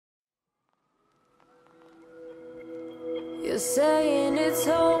saying it's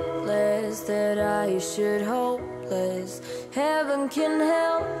hopeless, that I should hopeless. Heaven can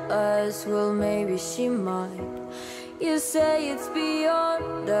help us, well maybe she might. You say it's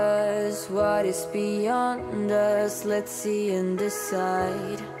beyond us, what is beyond us? Let's see and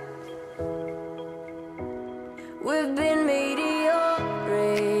decide. We've been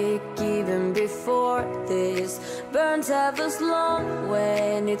meteoric even before this. Burns have us long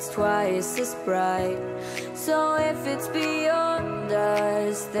when it's twice as bright. So if it's beyond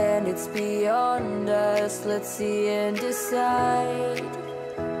us, then it's beyond us. Let's see and decide.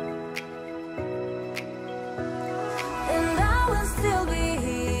 And I will still be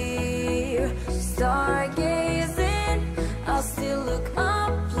here, stargazing. I'll still look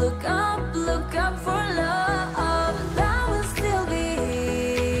up, look up, look up for love. And I will still be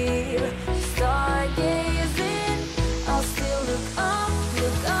here, stargazing. I'll still look up,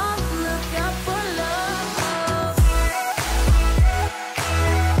 look up, look up for love.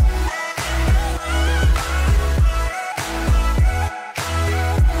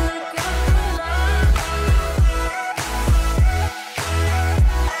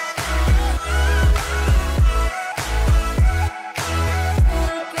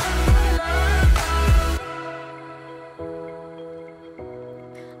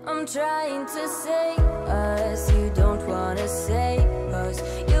 I'm trying to save us, you don't wanna save us.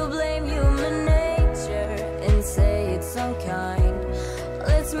 You blame human nature and say it's unkind.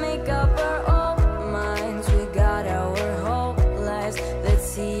 Let's make up our own minds, we got our whole lives. Let's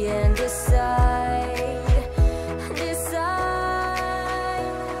see and decide, decide.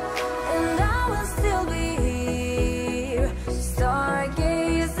 And I will still be here,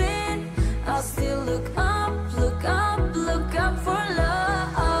 stargazing. I'll still look up, look up, look up for love.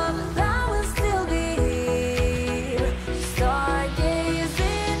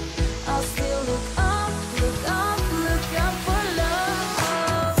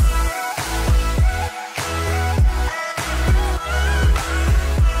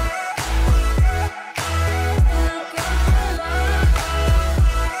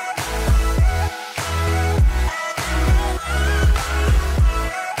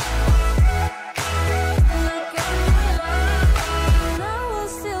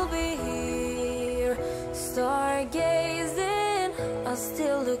 Stargazing, I'll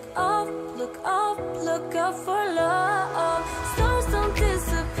still look up, look up, look up for love.